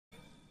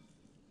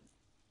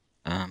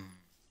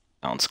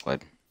Balance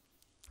glide.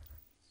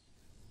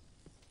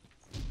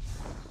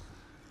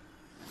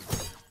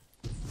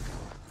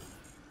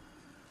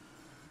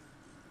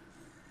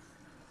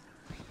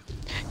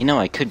 You know,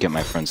 I could get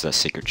my friends that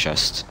secret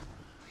chest.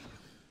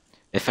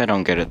 If I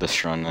don't get it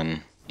this run,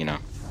 then, you know,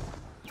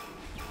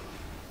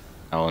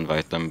 I'll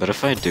invite them. But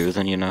if I do,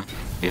 then, you know,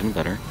 even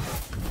better.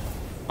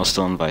 I'll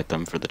still invite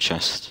them for the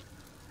chest.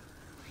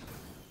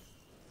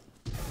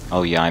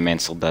 Oh yeah, I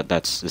mansled that.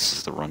 This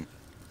is the run.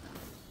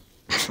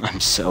 I'm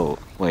so...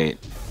 Wait.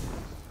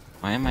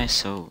 Why am I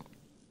so...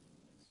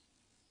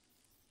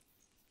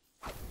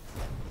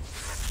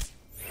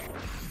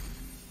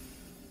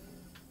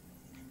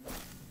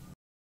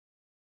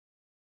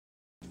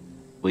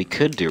 We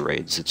could do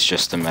raids, it's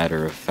just a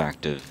matter of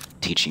fact of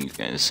teaching you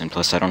guys. And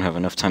plus, I don't have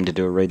enough time to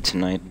do a raid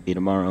tonight, maybe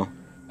tomorrow.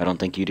 I don't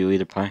think you do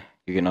either, Pi.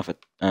 You're getting off at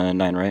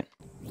 9, right?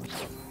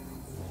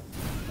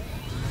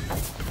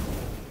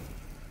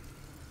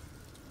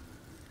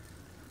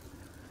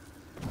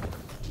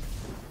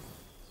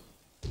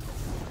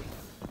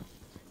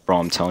 Bro,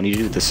 I'm telling you,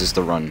 dude, this is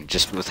the run.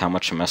 Just with how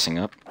much I'm messing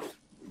up.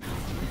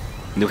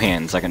 New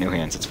hands, I got new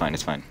hands. It's fine,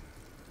 it's fine.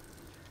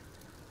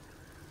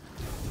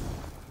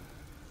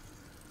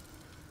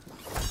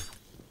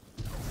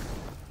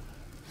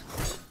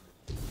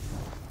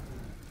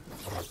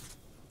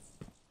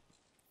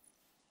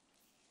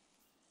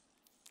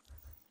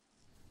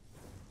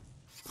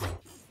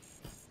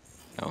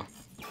 Oh.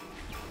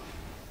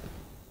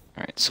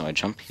 Alright, so I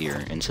jump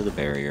here, into the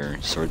barrier,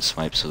 sword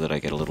swipe so that I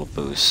get a little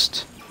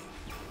boost.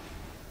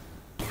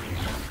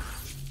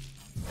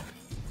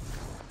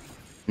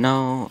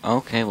 No,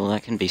 okay, well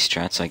that can be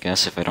strats, I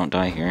guess, if I don't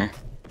die here.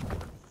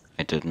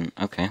 I didn't.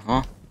 Okay,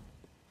 well...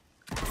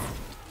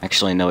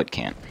 Actually, no, it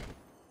can't.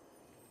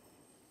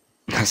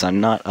 Because I'm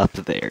not up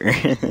there.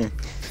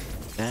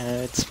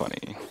 That's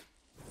funny.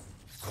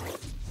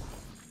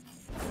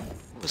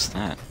 What was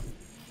that?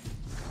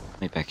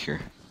 Way back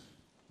here.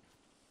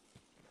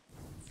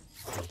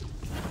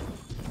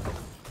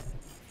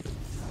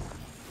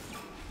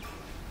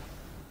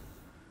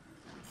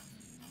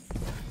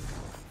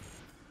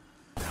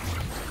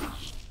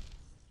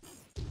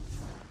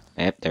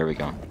 Yep, there we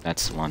go.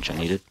 That's the launch I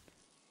needed.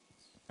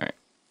 Alright.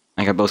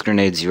 I got both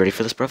grenades. You ready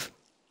for this, bruv?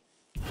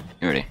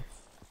 You ready?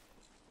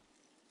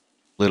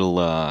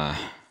 Little,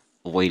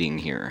 waiting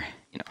here.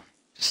 You know,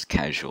 just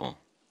casual.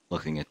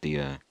 Looking at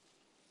the,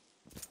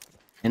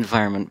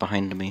 environment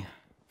behind me.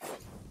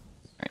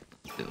 Alright,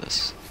 let's do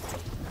this.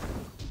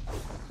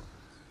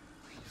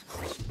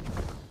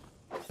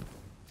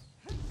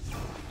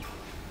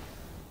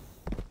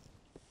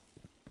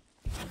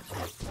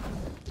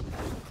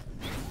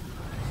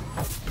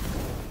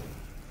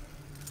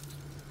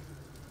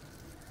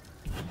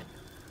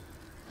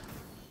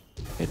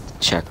 Hit the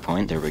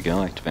checkpoint, there we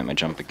go. Activate my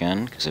jump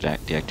again, because it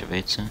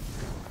deactivates it.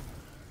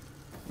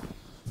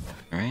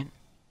 Alright.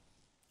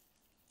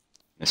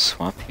 Let's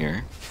swap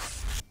here.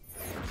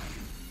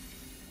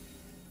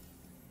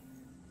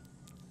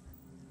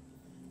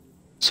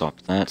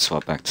 Swap that,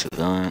 swap back to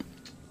that.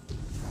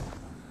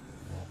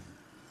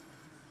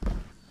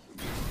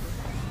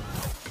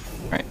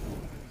 Alright.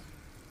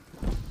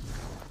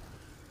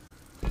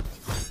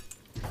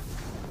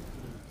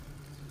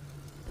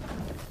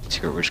 Let's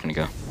see where we're just gonna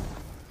go.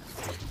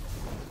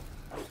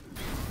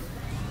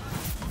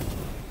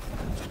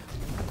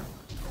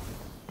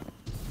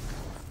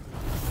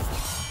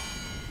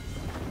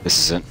 This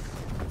is it.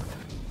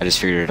 I just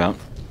figured it out.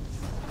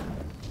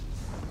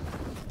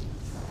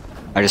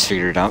 I just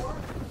figured it out.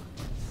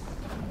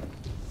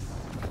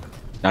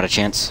 Not a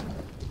chance.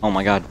 Oh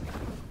my god.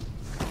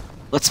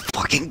 Let's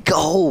fucking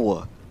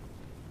go!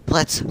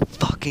 Let's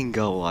fucking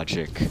go,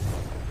 Logic.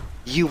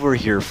 You were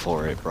here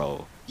for it,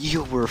 bro.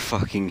 You were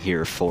fucking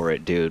here for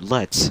it, dude.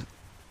 Let's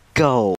go!